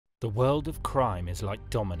The world of crime is like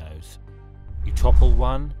dominoes. You topple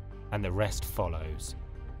one, and the rest follows.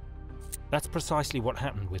 That's precisely what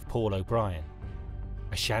happened with Paul O'Brien.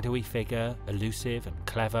 A shadowy figure, elusive and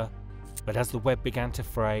clever, but as the web began to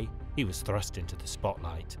fray, he was thrust into the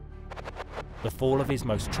spotlight. The fall of his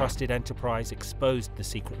most trusted enterprise exposed the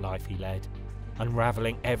secret life he led,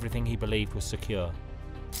 unravelling everything he believed was secure.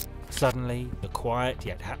 Suddenly, the quiet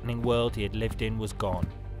yet happening world he had lived in was gone,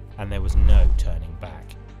 and there was no turning back.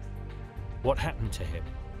 What happened to him,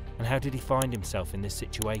 and how did he find himself in this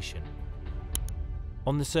situation?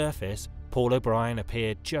 On the surface, Paul O'Brien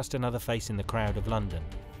appeared just another face in the crowd of London,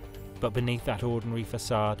 but beneath that ordinary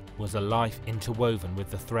facade was a life interwoven with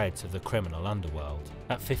the threads of the criminal underworld.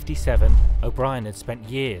 At 57, O'Brien had spent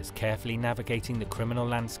years carefully navigating the criminal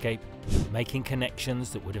landscape, making connections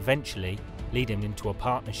that would eventually lead him into a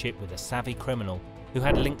partnership with a savvy criminal who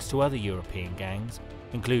had links to other European gangs,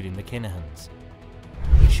 including the Kinahans.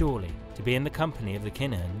 Surely, to be in the company of the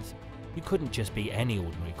Kinahans, you couldn't just be any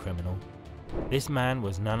ordinary criminal. This man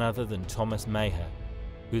was none other than Thomas Maher,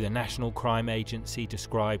 who the National Crime Agency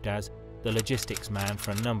described as the logistics man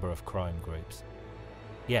for a number of crime groups.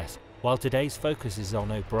 Yes, while today's focus is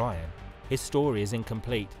on O'Brien, his story is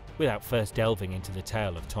incomplete without first delving into the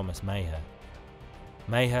tale of Thomas Maher.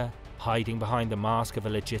 Maher, hiding behind the mask of a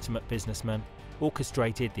legitimate businessman,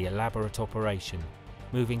 orchestrated the elaborate operation,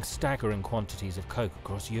 moving staggering quantities of coke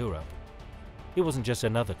across Europe. He wasn't just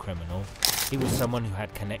another criminal, he was someone who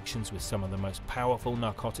had connections with some of the most powerful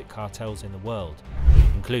narcotic cartels in the world,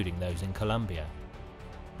 including those in Colombia.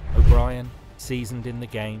 O'Brien, seasoned in the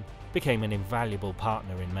game, became an invaluable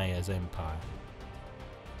partner in Maher's empire.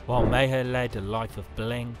 While Maher led a life of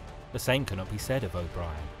bling, the same cannot be said of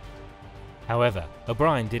O'Brien. However,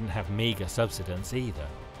 O'Brien didn't have meagre subsistence either.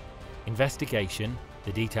 Investigation,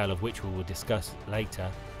 the detail of which we will discuss later,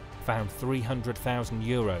 found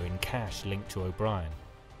 €300,000 in cash linked to O'Brien.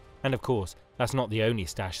 And of course, that's not the only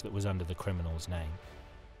stash that was under the criminal's name.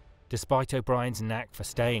 Despite O'Brien's knack for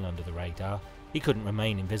staying under the radar, he couldn't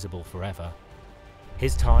remain invisible forever.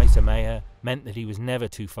 His ties to Maher meant that he was never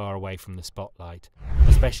too far away from the spotlight,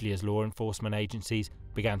 especially as law enforcement agencies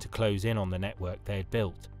began to close in on the network they had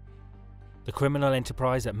built. The criminal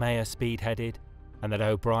enterprise that Maher spearheaded, and that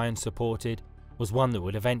O'Brien supported, was one that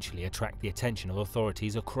would eventually attract the attention of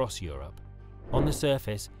authorities across Europe. On the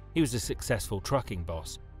surface, he was a successful trucking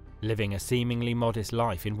boss, living a seemingly modest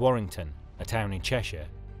life in Warrington, a town in Cheshire.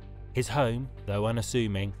 His home, though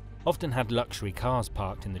unassuming, often had luxury cars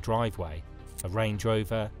parked in the driveway: a Range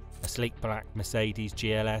Rover, a sleek black Mercedes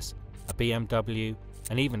GLS, a BMW,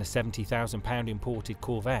 and even a £70,000 imported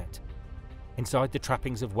Corvette. Inside, the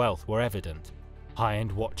trappings of wealth were evident: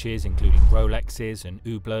 high-end watches including Rolexes and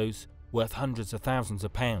Hublots worth hundreds of thousands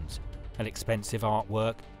of pounds, and expensive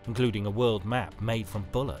artwork including a world map made from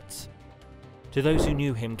bullets. To those who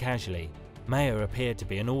knew him casually, Maher appeared to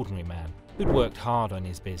be an ordinary man who'd worked hard on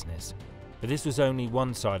his business, but this was only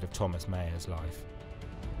one side of Thomas Maher's life.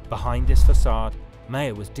 Behind this facade,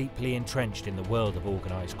 Maher was deeply entrenched in the world of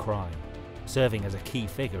organised crime, serving as a key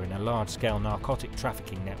figure in a large-scale narcotic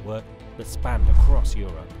trafficking network that spanned across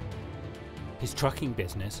Europe. His trucking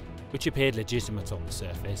business, which appeared legitimate on the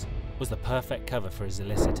surface, was the perfect cover for his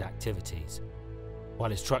illicit activities. While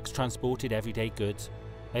his trucks transported everyday goods,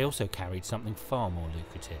 they also carried something far more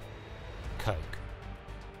lucrative: coke.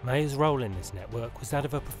 Maher's role in this network was that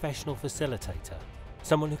of a professional facilitator,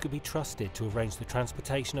 someone who could be trusted to arrange the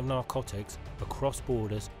transportation of narcotics across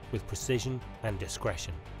borders with precision and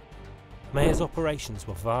discretion. Maher's operations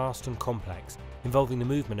were vast and complex, involving the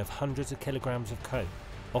movement of hundreds of kilograms of coke,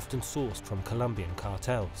 often sourced from Colombian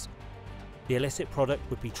cartels. The illicit product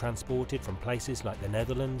would be transported from places like the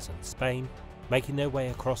Netherlands and Spain, making their way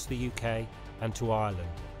across the UK and to Ireland,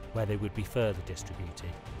 where they would be further distributed.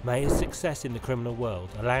 Maher's success in the criminal world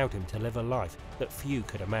allowed him to live a life that few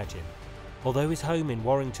could imagine. Although his home in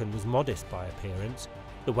Warrington was modest by appearance,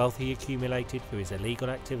 the wealth he accumulated through his illegal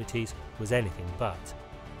activities was anything but.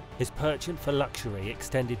 His penchant for luxury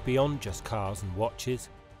extended beyond just cars and watches.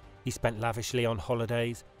 He spent lavishly on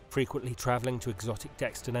holidays, frequently travelling to exotic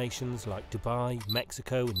destinations like Dubai,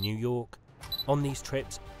 Mexico and New York. On these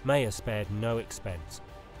trips, Maher spared no expense.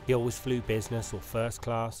 He always flew business or first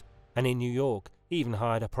class, and in New York he even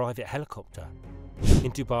hired a private helicopter.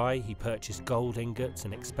 In Dubai he purchased gold ingots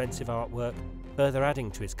and expensive artwork, further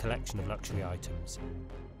adding to his collection of luxury items.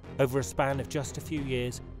 Over a span of just a few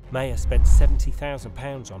years, Maher spent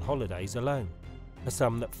 £70,000 on holidays alone, a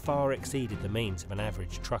sum that far exceeded the means of an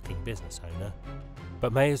average trucking business owner.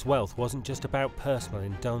 But Maher's wealth wasn't just about personal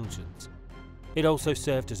indulgence. It also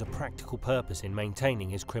served as a practical purpose in maintaining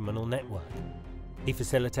his criminal network. He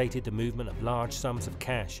facilitated the movement of large sums of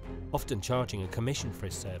cash, often charging a commission for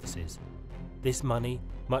his services. This money,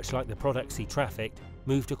 much like the products he trafficked,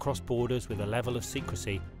 moved across borders with a level of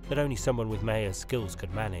secrecy that only someone with Maher's skills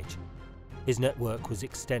could manage. His network was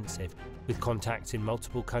extensive, with contacts in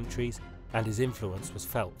multiple countries, and his influence was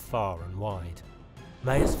felt far and wide.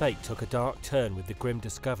 Maher's fate took a dark turn with the grim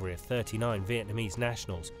discovery of 39 Vietnamese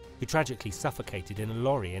nationals who tragically suffocated in a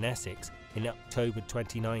lorry in Essex in October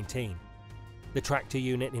 2019. The tractor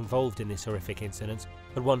unit involved in this horrific incident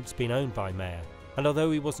had once been owned by Maher, and although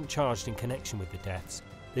he wasn't charged in connection with the deaths,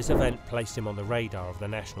 this event placed him on the radar of the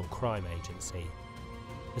National Crime Agency.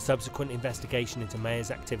 The subsequent investigation into Maher's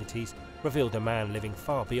activities revealed a man living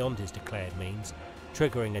far beyond his declared means,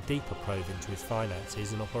 triggering a deeper probe into his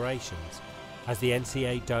finances and operations. As the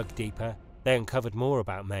NCA dug deeper, they uncovered more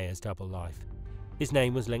about Maher's double life. His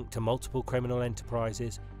name was linked to multiple criminal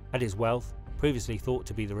enterprises, and his wealth, previously thought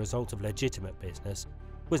to be the result of legitimate business,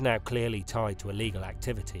 was now clearly tied to illegal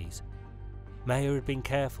activities. Maher had been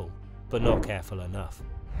careful, but not careful enough.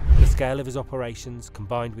 The scale of his operations,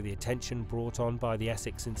 combined with the attention brought on by the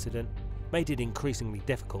Essex incident, made it increasingly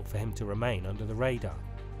difficult for him to remain under the radar.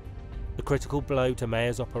 The critical blow to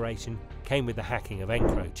Maher's operation came with the hacking of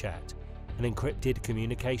EncroChat, an encrypted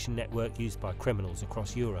communication network used by criminals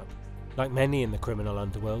across Europe. Like many in the criminal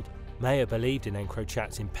underworld, Maher believed in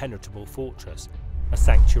EncroChat's impenetrable fortress, a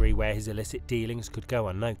sanctuary where his illicit dealings could go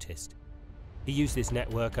unnoticed. He used this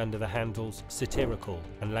network under the handles Satirical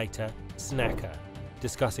and later Snacker,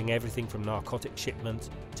 discussing everything from narcotic shipments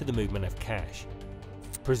to the movement of cash.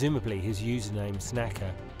 Presumably his username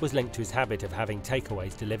Snacker was linked to his habit of having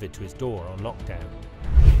takeaways delivered to his door on lockdown.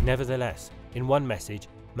 Nevertheless, in one message,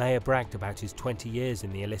 Maher bragged about his 20 years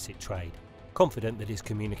in the illicit trade, confident that his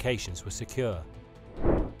communications were secure.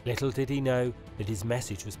 Little did he know that his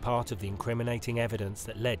message was part of the incriminating evidence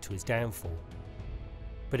that led to his downfall.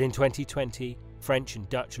 But in 2020, French and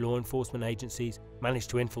Dutch law enforcement agencies managed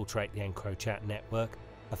to infiltrate the EncroChat network,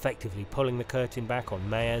 effectively pulling the curtain back on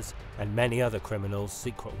Maher's and many other criminals'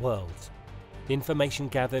 secret worlds. The information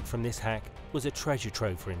gathered from this hack was a treasure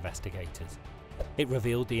trove for investigators. It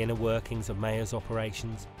revealed the inner workings of Maher's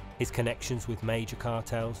operations, his connections with major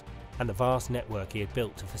cartels, and the vast network he had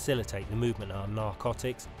built to facilitate the movement of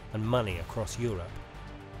narcotics and money across Europe.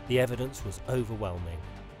 The evidence was overwhelming.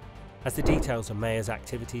 As the details of Maher's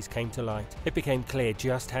activities came to light, it became clear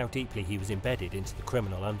just how deeply he was embedded into the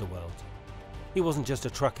criminal underworld. He wasn't just a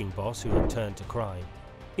trucking boss who had turned to crime.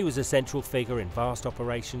 He was a central figure in vast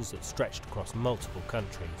operations that stretched across multiple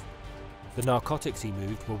countries. The narcotics he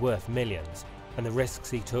moved were worth millions, and the risks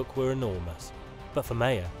he took were enormous. But for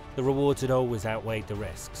Maher, the rewards had always outweighed the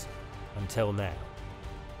risks. Until now.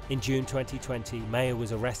 In June 2020, Maher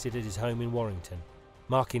was arrested at his home in Warrington,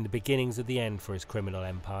 marking the beginnings of the end for his criminal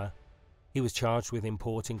empire. He was charged with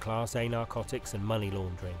importing Class A narcotics and money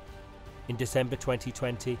laundering. In December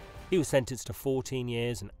 2020, he was sentenced to 14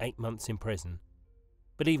 years and 8 months in prison.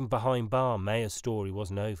 But even behind bar, Maher's story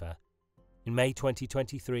wasn't over. In May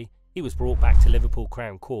 2023, he was brought back to Liverpool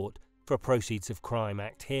Crown Court for a Proceeds of Crime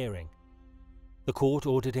Act hearing. The court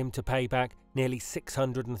ordered him to pay back nearly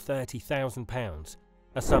 £630,000,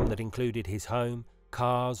 a sum that included his home,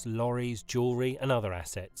 cars, lorries, jewellery and other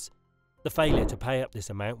assets. The failure to pay up this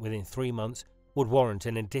amount within 3 months would warrant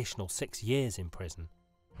an additional 6 years in prison.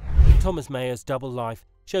 Thomas Maher's double life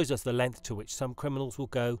shows us the length to which some criminals will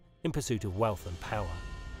go in pursuit of wealth and power.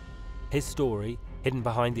 His story, hidden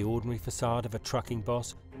behind the ordinary facade of a trucking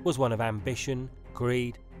boss, was one of ambition,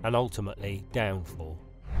 greed and ultimately downfall.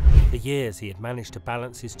 For years he had managed to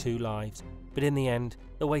balance his two lives, but in the end,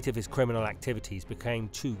 the weight of his criminal activities became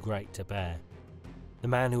too great to bear. The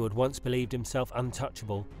man who had once believed himself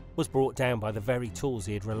untouchable was brought down by the very tools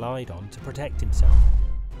he had relied on to protect himself,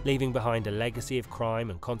 leaving behind a legacy of crime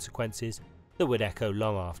and consequences that would echo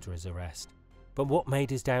long after his arrest. But what made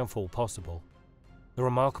his downfall possible? The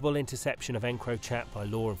remarkable interception of EncroChat by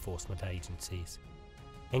law enforcement agencies.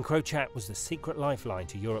 EncroChat was the secret lifeline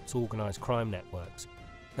to Europe's organised crime networks,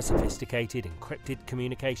 a sophisticated encrypted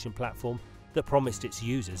communication platform that promised its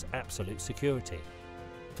users absolute security.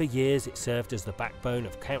 For years it served as the backbone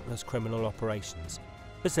of countless criminal operations,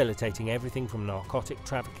 facilitating everything from narcotic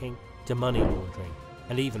trafficking to money laundering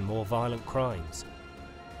and even more violent crimes.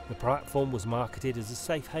 The platform was marketed as a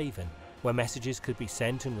safe haven where messages could be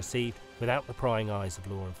sent and received without the prying eyes of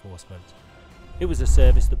law enforcement. It was a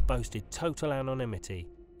service that boasted total anonymity,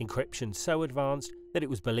 encryption so advanced that it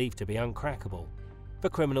was believed to be uncrackable. For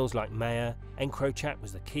criminals like Maher, EncroChat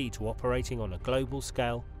was the key to operating on a global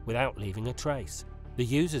scale without leaving a trace. The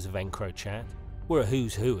users of EncroChat were a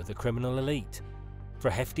who's who of the criminal elite. For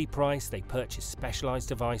a hefty price, they purchased specialised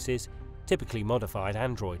devices, typically modified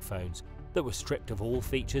Android phones that were stripped of all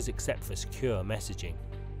features except for secure messaging.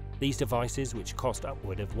 These devices, which cost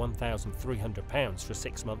upward of £1,300 for a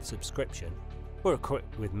 6-month subscription, were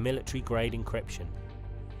equipped with military-grade encryption.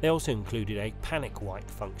 They also included a panic wipe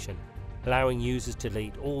function, allowing users to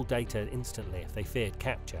delete all data instantly if they feared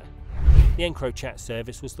capture. The EncroChat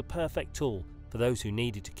service was the perfect tool for those who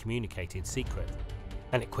needed to communicate in secret,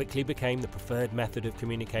 and it quickly became the preferred method of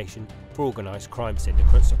communication for organised crime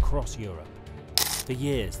syndicates across Europe. For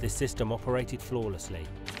years, this system operated flawlessly,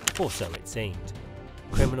 or so it seemed.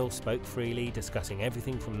 Criminals spoke freely, discussing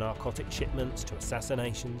everything from narcotic shipments to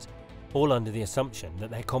assassinations, all under the assumption that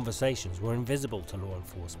their conversations were invisible to law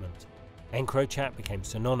enforcement. EncroChat became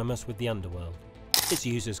synonymous with the Underworld, its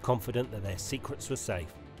users confident that their secrets were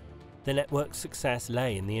safe. The network's success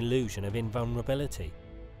lay in the illusion of invulnerability,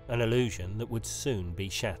 an illusion that would soon be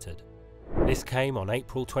shattered. This came on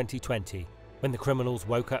April 2020, when the criminals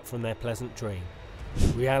woke up from their pleasant dream.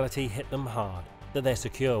 Reality hit them hard that their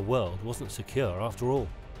secure world wasn't secure after all.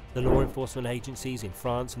 The law enforcement agencies in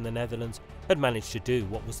France and the Netherlands had managed to do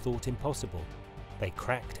what was thought impossible. They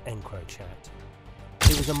cracked EncroChat.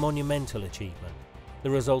 It was a monumental achievement, the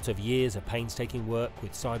result of years of painstaking work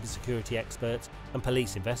with cybersecurity experts and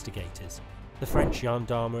police investigators. The French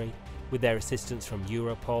gendarmerie, with their assistance from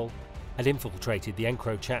Europol, had infiltrated the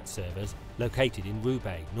EncroChat servers located in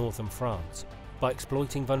Roubaix, northern France. By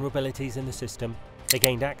exploiting vulnerabilities in the system, they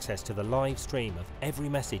gained access to the live stream of every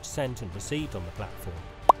message sent and received on the platform.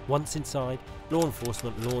 Once inside, law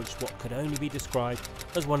enforcement launched what could only be described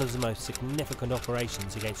as one of the most significant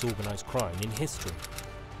operations against organised crime in history.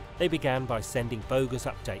 They began by sending bogus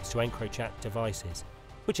updates to EncroChat devices,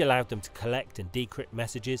 which allowed them to collect and decrypt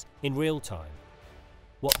messages in real time.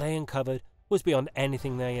 What they uncovered was beyond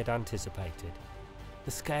anything they had anticipated.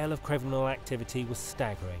 The scale of criminal activity was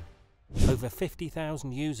staggering. Over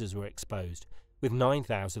 50,000 users were exposed, with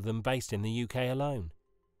 9,000 of them based in the UK alone.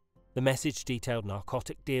 The message detailed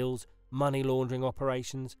narcotic deals, money laundering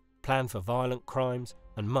operations, plans for violent crimes,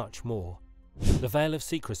 and much more. The veil of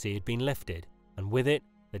secrecy had been lifted, and with it,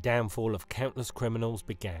 the downfall of countless criminals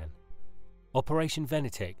began. Operation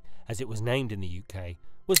Venetic, as it was named in the UK,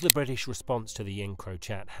 was the British response to the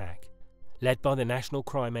EncroChat hack. Led by the National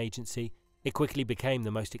Crime Agency, it quickly became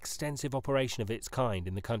the most extensive operation of its kind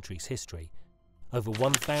in the country's history. Over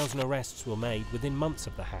 1,000 arrests were made within months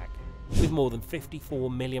of the hack, with more than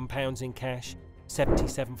 £54 million in cash,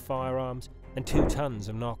 77 firearms, and 2 tons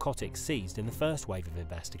of narcotics seized in the first wave of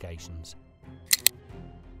investigations.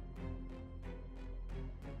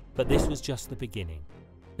 But this was just the beginning.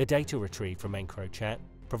 The data retrieved from EncroChat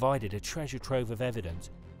provided a treasure trove of evidence,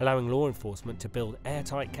 allowing law enforcement to build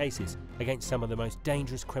airtight cases against some of the most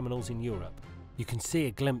dangerous criminals in Europe. You can see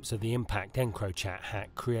a glimpse of the impact EncroChat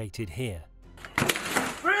hack created here.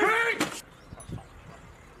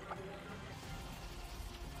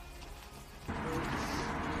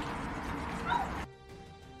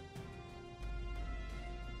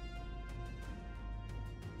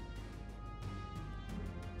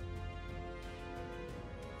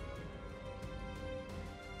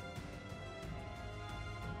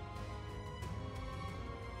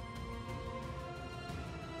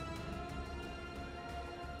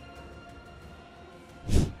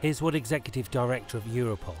 Here's what Executive Director of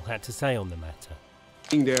Europol had to say on the matter.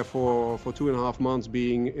 Being there for 2.5 months,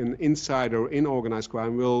 being an insider in organized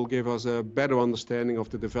crime, will give us a better understanding of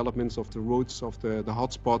the developments, of the routes, of the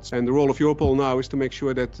hotspots. And the role of Europol now is to make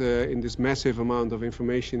sure that in this massive amount of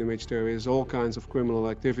information in which there is all kinds of criminal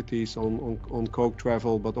activities on coke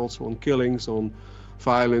travel, but also on killings, on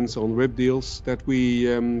violence, on rip deals, that we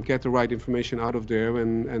get the right information out of there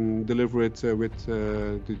and deliver it with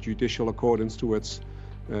the judicial accordance towards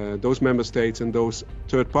those member states and those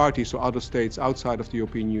third parties or other states outside of the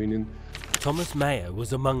European Union. Thomas Maher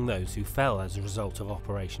was among those who fell as a result of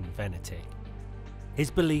Operation Venetic. His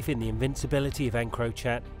belief in the invincibility of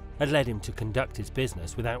EncroChat had led him to conduct his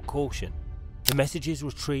business without caution. The messages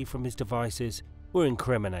retrieved from his devices were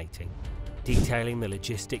incriminating, detailing the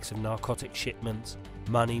logistics of narcotic shipments,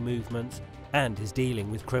 money movements, and his dealing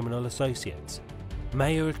with criminal associates.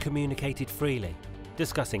 Maher had communicated freely,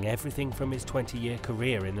 discussing everything from his 20-year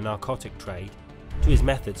career in the narcotic trade to his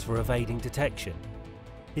methods for evading detection.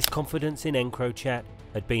 His confidence in EncroChat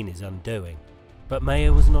had been his undoing. But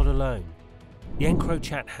Maher was not alone. The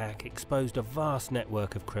EncroChat hack exposed a vast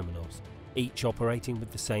network of criminals, each operating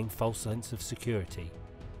with the same false sense of security.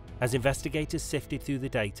 As investigators sifted through the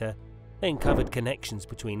data, they uncovered connections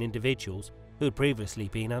between individuals who had previously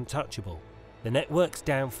been untouchable. The network's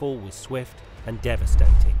downfall was swift and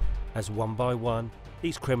devastating, as one by one,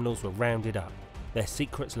 these criminals were rounded up, their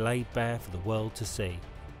secrets laid bare for the world to see.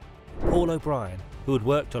 Paul O'Brien, who had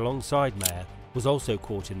worked alongside Maher, was also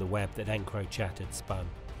caught in the web that EncroChat had spun.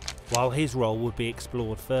 While his role would be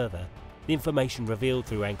explored further, the information revealed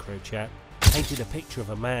through EncroChat painted a picture of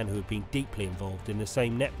a man who had been deeply involved in the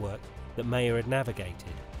same network that Maher had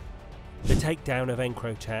navigated. The takedown of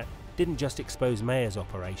EncroChat didn't just expose Maher's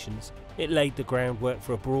operations, it laid the groundwork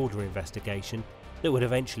for a broader investigation that would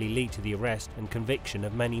eventually lead to the arrest and conviction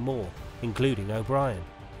of many more, including O'Brien.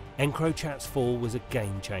 EncroChat's fall was a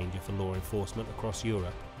game changer for law enforcement across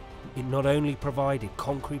Europe. It not only provided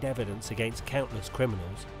concrete evidence against countless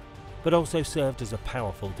criminals, but also served as a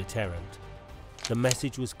powerful deterrent. The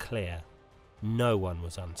message was clear: no one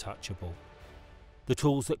was untouchable. The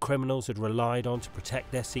tools that criminals had relied on to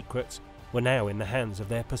protect their secrets were now in the hands of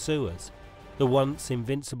their pursuers. The once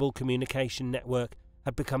invincible communication network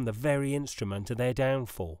had become the very instrument of their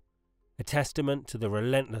downfall, a testament to the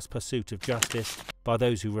relentless pursuit of justice by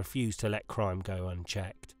those who refused to let crime go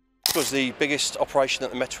unchecked. It was the biggest operation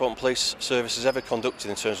that the Metropolitan Police Service has ever conducted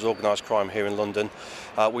in terms of organised crime here in London.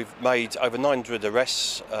 We've made over 900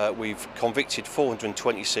 arrests, we've convicted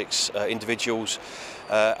 426 individuals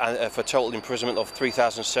and for a total imprisonment of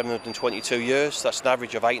 3,722 years. That's an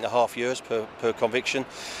average of 8.5 years per conviction.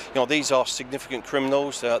 You know, these are significant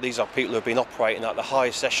criminals, these are people who have been operating at the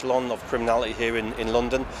highest echelon of criminality here in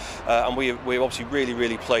London, and we're obviously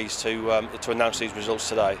really pleased to announce these results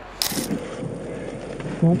today.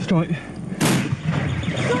 Right, strike.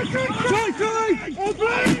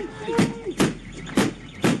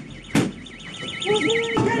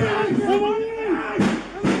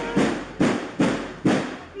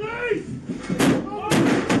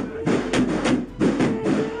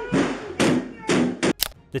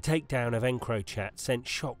 The takedown of EncroChat sent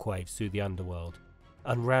shockwaves through the underworld,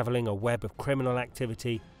 unravelling a web of criminal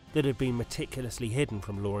activity that had been meticulously hidden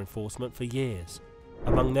from law enforcement for years.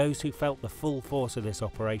 Among those who felt the full force of this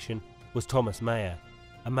operation was Thomas Maher,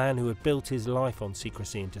 a man who had built his life on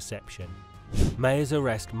secrecy and deception. Maher's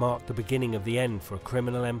arrest marked the beginning of the end for a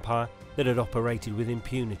criminal empire that had operated with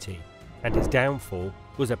impunity, and his downfall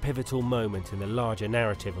was a pivotal moment in the larger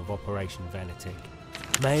narrative of Operation Venetic.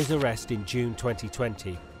 Maher's arrest in June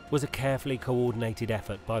 2020 was a carefully coordinated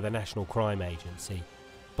effort by the National Crime Agency.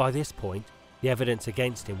 By this point, the evidence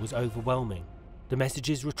against him was overwhelming. The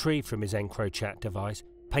messages retrieved from his EncroChat device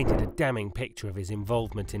painted a damning picture of his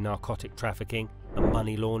involvement in narcotic trafficking and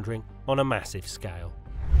money laundering on a massive scale.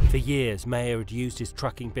 For years, Maher had used his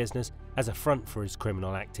trucking business as a front for his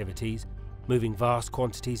criminal activities, moving vast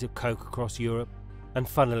quantities of coke across Europe and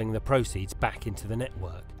funneling the proceeds back into the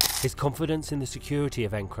network. His confidence in the security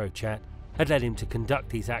of EncroChat had led him to conduct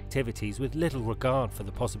these activities with little regard for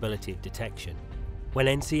the possibility of detection. When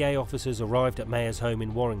NCA officers arrived at Maher's home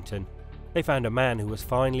in Warrington, they found a man who was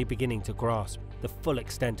finally beginning to grasp the full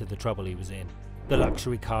extent of the trouble he was in. The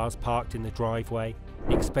luxury cars parked in the driveway,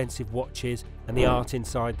 the expensive watches and the art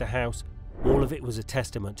inside the house, all of it was a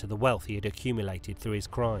testament to the wealth he had accumulated through his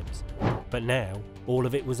crimes. But now, all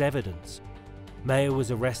of it was evidence. Maher was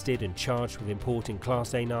arrested and charged with importing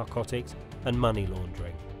Class A narcotics and money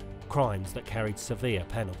laundering, crimes that carried severe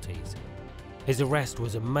penalties. His arrest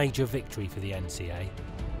was a major victory for the NCA,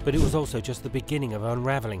 but it was also just the beginning of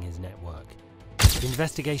unravelling his network. The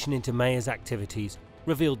investigation into Maher's activities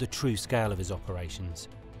revealed the true scale of his operations.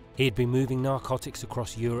 He had been moving narcotics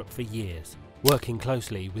across Europe for years, working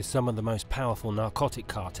closely with some of the most powerful narcotic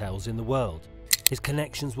cartels in the world. His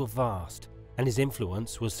connections were vast, and his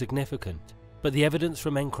influence was significant. But the evidence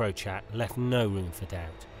from EncroChat left no room for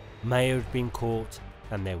doubt. Maher had been caught,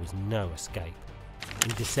 and there was no escape.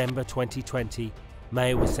 In December 2020,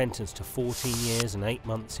 Maher was sentenced to 14 years and 8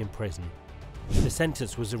 months in prison. The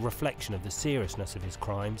sentence was a reflection of the seriousness of his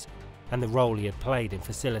crimes and the role he had played in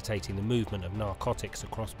facilitating the movement of narcotics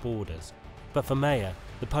across borders. But for Maher,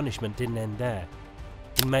 the punishment didn't end there.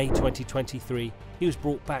 In May 2023, he was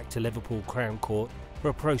brought back to Liverpool Crown Court for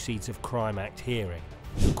a Proceeds of Crime Act hearing.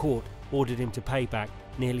 The court ordered him to pay back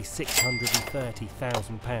nearly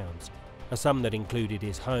 £630,000, a sum that included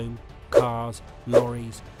his home, cars,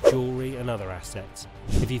 lorries, jewellery and other assets.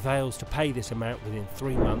 If he fails to pay this amount within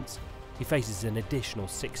 3 months, he faces an additional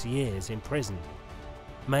 6 years in prison.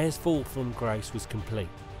 Maher's fall from grace was complete.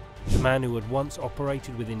 The man who had once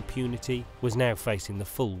operated with impunity was now facing the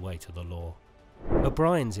full weight of the law.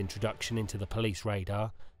 O'Brien's introduction into the police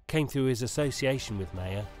radar came through his association with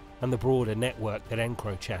Maher and the broader network that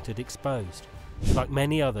EncroChat had exposed. Like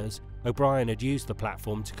many others, O'Brien had used the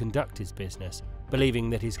platform to conduct his business,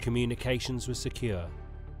 believing that his communications were secure.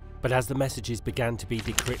 But as the messages began to be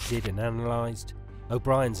decrypted and analysed,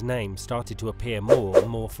 O'Brien's name started to appear more and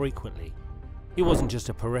more frequently. He wasn't just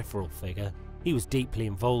a peripheral figure, he was deeply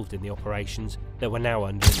involved in the operations that were now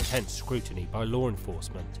under intense scrutiny by law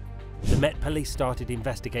enforcement. The Met Police started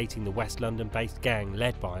investigating the West London-based gang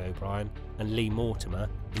led by O'Brien and Lee Mortimer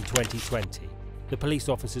in 2020. The police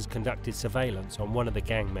officers conducted surveillance on one of the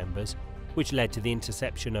gang members, which led to the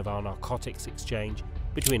interception of our narcotics exchange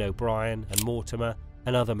between O'Brien and Mortimer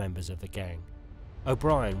and other members of the gang.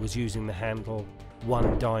 O'Brien was using the handle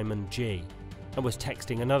OneDiamondG and was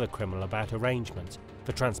texting another criminal about arrangements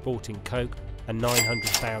for transporting coke and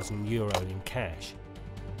 €900,000 in cash.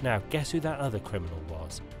 Now, guess who that other criminal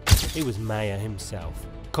was? It was Maher himself.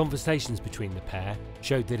 Conversations between the pair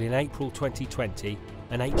showed that in April 2020,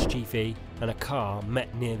 an HGV and a car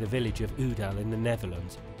met near the village of Udal in the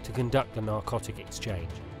Netherlands to conduct the narcotic exchange,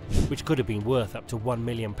 which could have been worth up to £1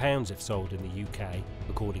 million if sold in the UK,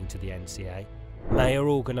 according to the NCA. Maher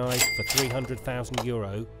organised for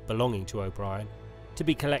 €300,000 belonging to O'Brien to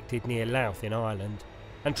be collected near Louth in Ireland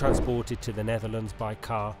and transported to the Netherlands by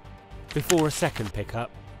car, before a second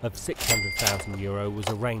pickup of €600,000 was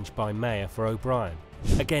arranged by Maher for O'Brien,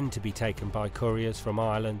 again to be taken by couriers from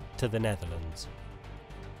Ireland to the Netherlands.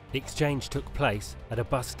 The exchange took place at a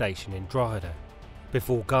bus station in Drogheda,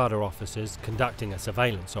 before Garda officers conducting a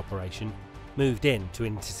surveillance operation moved in to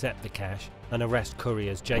intercept the cash and arrest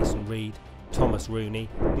couriers Jason Reed, Thomas Rooney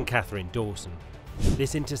and Catherine Dawson.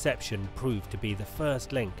 This interception proved to be the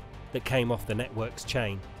first link that came off the network's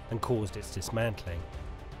chain and caused its dismantling.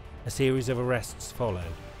 A series of arrests followed,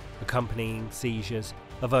 accompanying seizures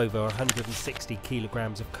of over 160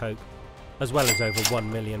 kilograms of coke, as well as over £1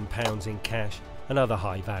 million in cash and other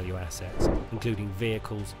high-value assets, including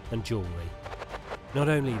vehicles and jewellery. Not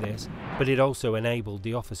only this, but it also enabled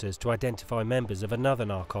the officers to identify members of another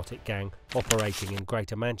narcotic gang operating in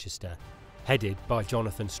Greater Manchester, headed by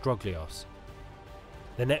Jonathan Stroglios.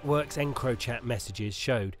 The network's EncroChat messages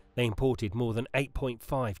showed they imported more than 8.5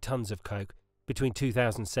 tonnes of coke between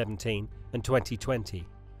 2017 and 2020,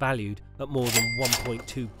 valued at more than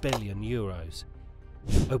 €1.2 billion.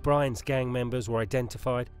 O'Brien's gang members were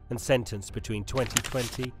identified and sentenced between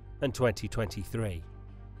 2020 and 2023.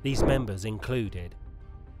 These members included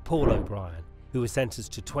Paul O'Brien, who was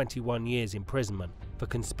sentenced to 21 years imprisonment for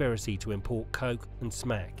conspiracy to import coke and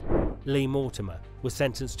smack. Lee Mortimer was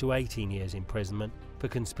sentenced to 18 years imprisonment for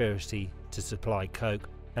conspiracy to supply coke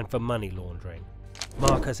and for money laundering.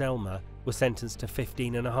 Marcus Elmer was sentenced to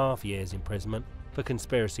 15.5 years imprisonment for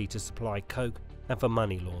conspiracy to supply coke and for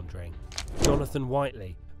money laundering. Jonathan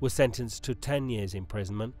Whiteley was sentenced to 10 years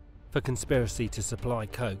imprisonment for conspiracy to supply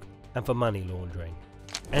coke and for money laundering.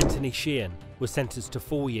 Anthony Sheehan was sentenced to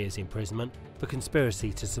 4 years imprisonment for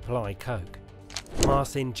conspiracy to supply coke.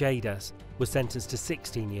 Marcin Jadas was sentenced to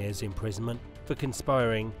 16 years imprisonment for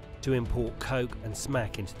conspiring to import coke and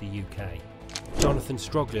smack into the UK. Jonathan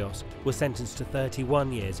Stroglios was sentenced to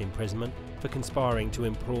 31 years imprisonment for conspiring to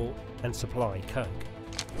import and supply coke.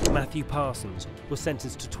 Matthew Parsons was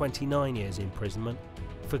sentenced to 29 years imprisonment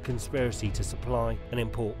for conspiracy to supply and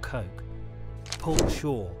import coke. Paul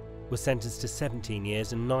Shaw was sentenced to 17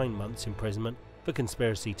 years and 9 months imprisonment for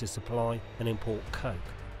conspiracy to supply and import coke.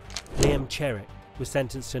 Liam Cherrick was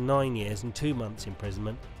sentenced to 9 years and 2 months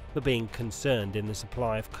imprisonment for being concerned in the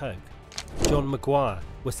supply of coke. John Maguire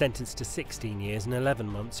was sentenced to 16 years and 11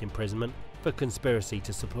 months imprisonment for conspiracy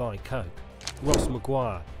to supply coke. Ross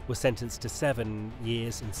Maguire was sentenced to 7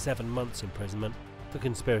 years and 7 months imprisonment for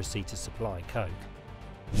conspiracy to supply coke.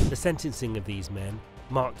 The sentencing of these men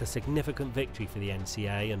marked a significant victory for the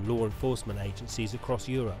NCA and law enforcement agencies across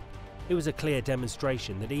Europe. It was a clear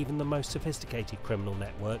demonstration that even the most sophisticated criminal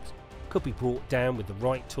networks could be brought down with the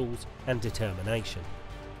right tools and determination.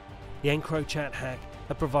 The EncroChat hack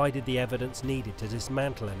had provided the evidence needed to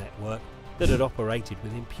dismantle a network that had operated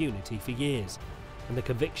with impunity for years, and the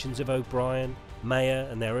convictions of O'Brien, Maher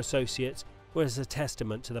and their associates were as a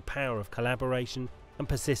testament to the power of collaboration and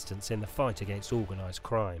persistence in the fight against organised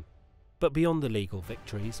crime. But beyond the legal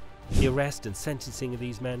victories, the arrest and sentencing of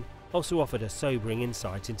these men also offered a sobering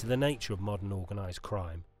insight into the nature of modern organised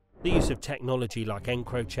crime. The use of technology like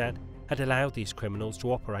EncroChat had allowed these criminals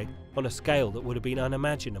to operate on a scale that would have been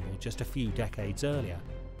unimaginable just a few decades earlier.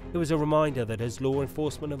 It was a reminder that as law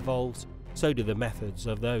enforcement evolves, so do the methods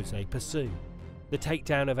of those they pursue. The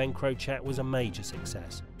takedown of EncroChat was a major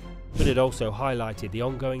success, but it also highlighted the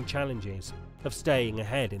ongoing challenges of staying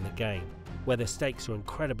ahead in the game, where the stakes are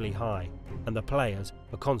incredibly high and the players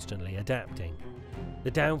are constantly adapting.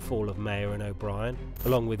 The downfall of Maher and O'Brien,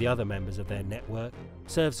 along with the other members of their network,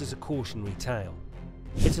 serves as a cautionary tale.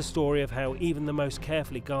 It's a story of how even the most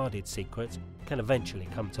carefully guarded secrets can eventually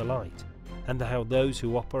come to light, and how those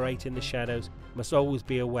who operate in the shadows must always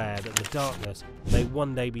be aware that the darkness may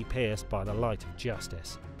one day be pierced by the light of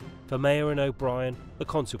justice. For Maher and O'Brien, the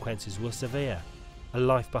consequences were severe. A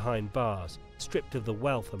life behind bars, stripped of the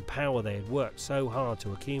wealth and power they had worked so hard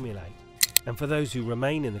to accumulate. And for those who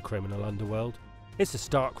remain in the criminal underworld, it's a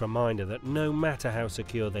stark reminder that no matter how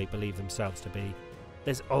secure they believe themselves to be,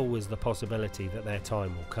 there's always the possibility that their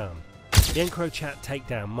time will come. The EncroChat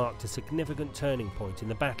takedown marked a significant turning point in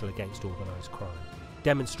the battle against organised crime,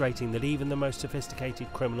 demonstrating that even the most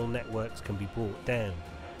sophisticated criminal networks can be brought down.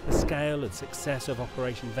 The scale and success of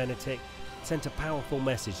Operation Venetic sent a powerful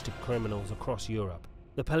message to criminals across Europe.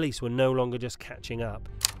 The police were no longer just catching up,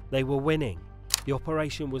 they were winning. The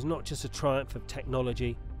operation was not just a triumph of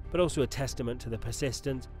technology, but also a testament to the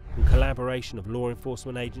persistence and collaboration of law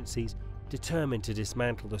enforcement agencies determined to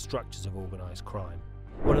dismantle the structures of organised crime.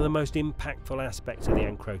 One of the most impactful aspects of the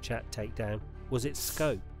EncroChat takedown was its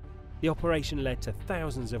scope. The operation led to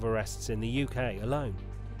thousands of arrests in the UK alone,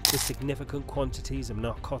 with significant quantities of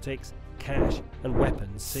narcotics, cash and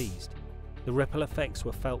weapons seized. The ripple effects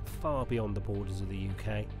were felt far beyond the borders of the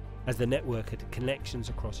UK, as the network had connections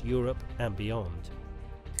across Europe and beyond.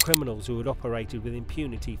 Criminals who had operated with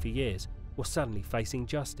impunity for years were suddenly facing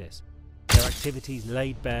justice, their activities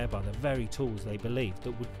laid bare by the very tools they believed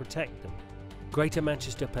that would protect them. Greater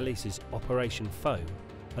Manchester Police's Operation Foam,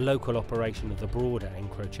 a local operation of the broader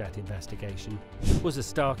EncroChat investigation, was a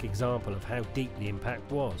stark example of how deep the impact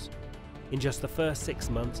was. In just the first 6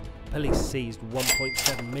 months, police seized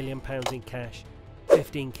 £1.7 million in cash,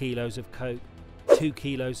 15 kilos of coke, 2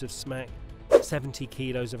 kilos of smack, 70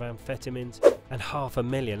 kilos of amphetamines and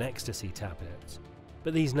 500,000 ecstasy tablets.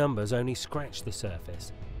 But these numbers only scratched the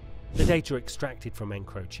surface. The data extracted from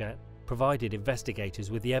EncroChat provided investigators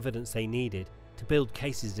with the evidence they needed to build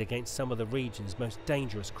cases against some of the region's most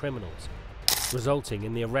dangerous criminals, resulting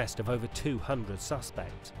in the arrest of over 200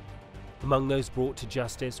 suspects. Among those brought to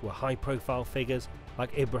justice were high-profile figures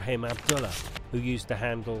like Ibrahim Abdullah, who used the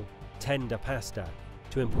handle Tender Pasta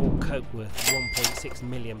to import coke worth £1.6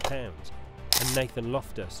 million, and Nathan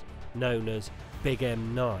Loftus, known as Big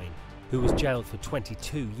M9, who was jailed for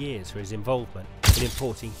 22 years for his involvement in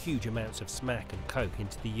importing huge amounts of smack and coke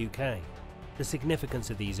into the UK. The significance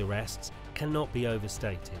of these arrests cannot be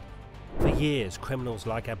overstated. For years, criminals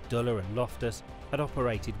like Abdullah and Loftus had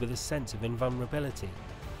operated with a sense of invulnerability,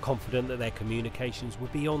 confident that their communications were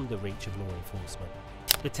beyond the reach of law enforcement.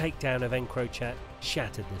 The takedown of EncroChat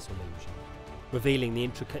shattered this illusion, revealing the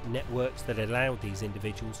intricate networks that allowed these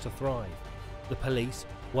individuals to thrive. The police,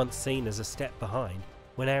 once seen as a step behind,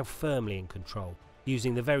 were now firmly in control,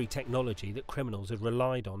 using the very technology that criminals had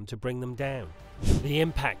relied on to bring them down. The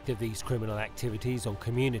impact of these criminal activities on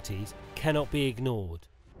communities cannot be ignored.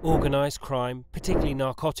 Organised crime, particularly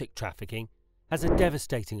narcotic trafficking, has a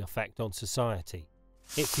devastating effect on society.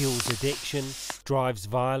 It fuels addiction, drives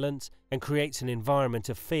violence, and creates an environment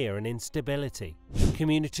of fear and instability.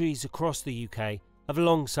 Communities across the UK have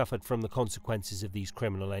long suffered from the consequences of these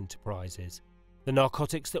criminal enterprises. The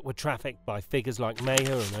narcotics that were trafficked by figures like Maher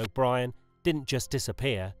and O'Brien didn't just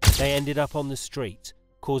disappear, they ended up on the streets,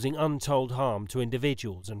 causing untold harm to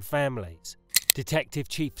individuals and families. Detective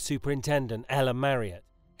Chief Superintendent Ella Marriott,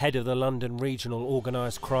 head of the London Regional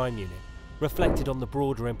Organised Crime Unit, reflected on the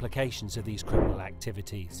broader implications of these criminal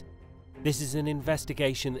activities. This is an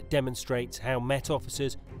investigation that demonstrates how Met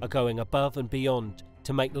officers are going above and beyond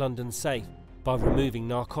to make London safe by removing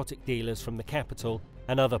narcotic dealers from the capital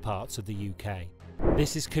and other parts of the UK.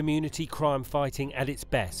 This is community crime fighting at its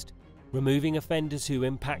best, removing offenders who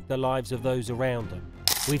impact the lives of those around them.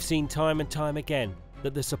 We've seen time and time again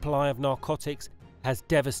that the supply of narcotics has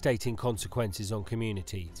devastating consequences on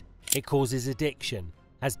communities. It causes addiction,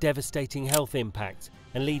 has devastating health impacts,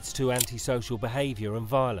 and leads to antisocial behaviour and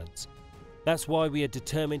violence. That's why we are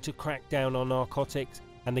determined to crack down on narcotics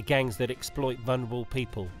and the gangs that exploit vulnerable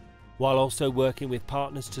people, while also working with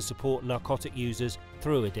partners to support narcotic users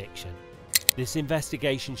through addiction. This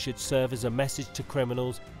investigation should serve as a message to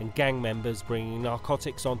criminals and gang members bringing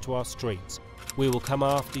narcotics onto our streets. We will come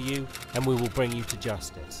after you and we will bring you to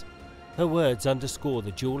justice. Her words underscore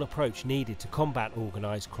the dual approach needed to combat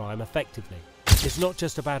organised crime effectively. It's not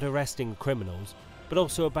just about arresting criminals, but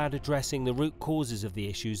also about addressing the root causes of the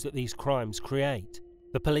issues that these crimes create.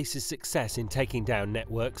 The police's success in taking down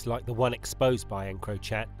networks like the one exposed by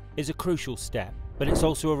EncroChat is a crucial step, but it's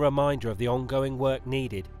also a reminder of the ongoing work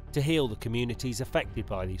needed to heal the communities affected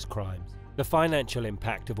by these crimes. The financial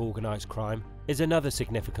impact of organised crime is another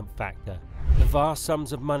significant factor. The vast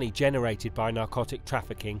sums of money generated by narcotic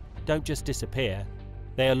trafficking don't just disappear,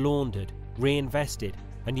 they are laundered, reinvested,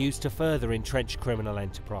 and used to further entrench criminal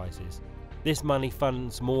enterprises. This money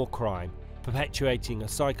funds more crime, perpetuating a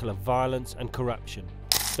cycle of violence and corruption.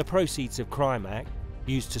 The Proceeds of Crime Act,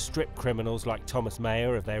 used to strip criminals like Thomas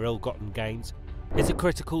Maher of their ill-gotten gains, is a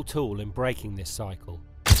critical tool in breaking this cycle.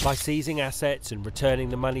 By seizing assets and returning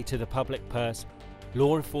the money to the public purse,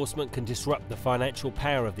 law enforcement can disrupt the financial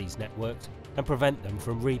power of these networks and prevent them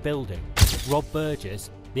from rebuilding. Rob Burgess,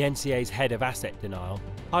 the NCA's head of asset denial,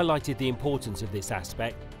 highlighted the importance of this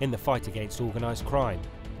aspect in the fight against organised crime.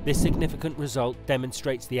 This significant result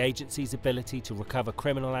demonstrates the agency's ability to recover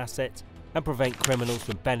criminal assets and prevent criminals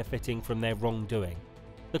from benefiting from their wrongdoing.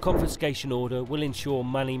 The confiscation order will ensure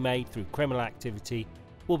money made through criminal activity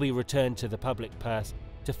will be returned to the public purse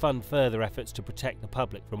to fund further efforts to protect the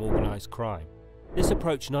public from organised crime. This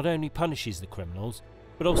approach not only punishes the criminals,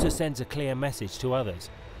 but also sends a clear message to others: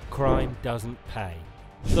 crime doesn't pay.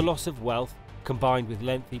 The loss of wealth, combined with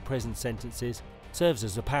lengthy prison sentences, serves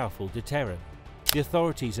as a powerful deterrent. The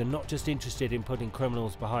authorities are not just interested in putting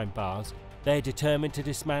criminals behind bars, they are determined to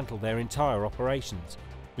dismantle their entire operations,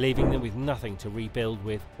 leaving them with nothing to rebuild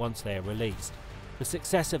with once they are released. The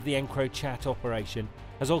success of the EncroChat operation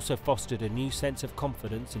has also fostered a new sense of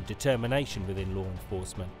confidence and determination within law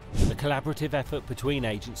enforcement. The collaborative effort between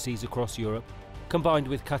agencies across Europe, combined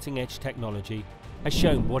with cutting-edge technology, has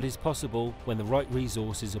shown what is possible when the right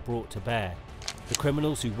resources are brought to bear. The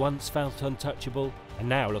criminals who once felt untouchable are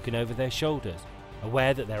now looking over their shoulders,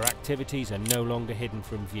 aware that their activities are no longer hidden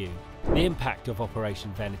from view. The impact of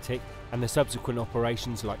Operation Venetic and the subsequent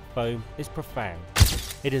operations like Foam is profound.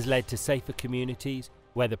 It has led to safer communities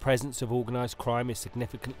where the presence of organised crime is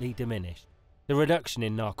significantly diminished. The reduction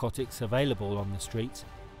in narcotics available on the streets,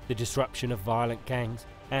 the disruption of violent gangs,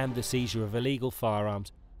 and the seizure of illegal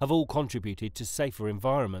firearms have all contributed to safer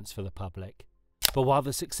environments for the public. But while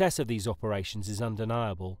the success of these operations is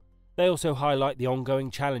undeniable, they also highlight the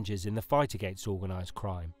ongoing challenges in the fight against organised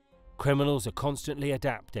crime. Criminals are constantly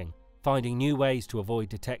adapting, finding new ways to avoid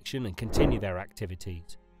detection and continue their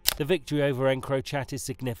activities. The victory over EncroChat is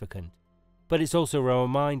significant, but it's also a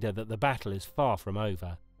reminder that the battle is far from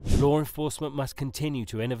over. Law enforcement must continue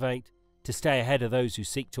to innovate, to stay ahead of those who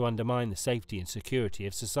seek to undermine the safety and security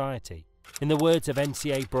of society. In the words of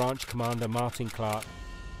NCA Branch Commander Martin Clark,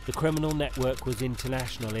 the criminal network was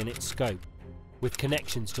international in its scope, with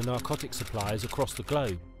connections to narcotic suppliers across the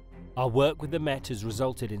globe. Our work with the Met has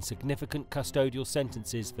resulted in significant custodial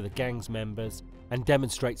sentences for the gang's members and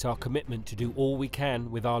demonstrates our commitment to do all we can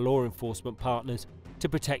with our law enforcement partners to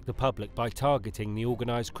protect the public by targeting the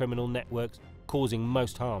organised criminal networks causing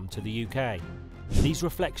most harm to the UK. These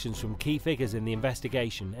reflections from key figures in the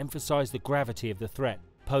investigation emphasise the gravity of the threat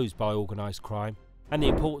posed by organised crime and the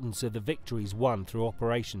importance of the victories won through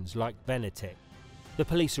operations like Venetic. The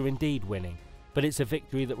police are indeed winning, but it's a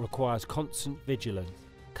victory that requires constant vigilance,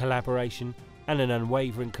 collaboration and an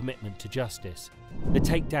unwavering commitment to justice. The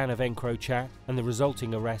takedown of EncroChat and the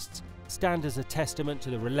resulting arrests stand as a testament to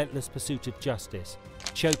the relentless pursuit of justice,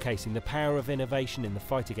 showcasing the power of innovation in the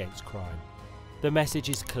fight against crime. The message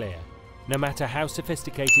is clear. No matter how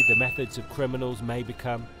sophisticated the methods of criminals may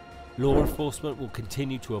become, law enforcement will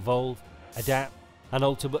continue to evolve, adapt and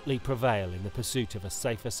ultimately prevail in the pursuit of a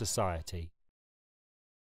safer society.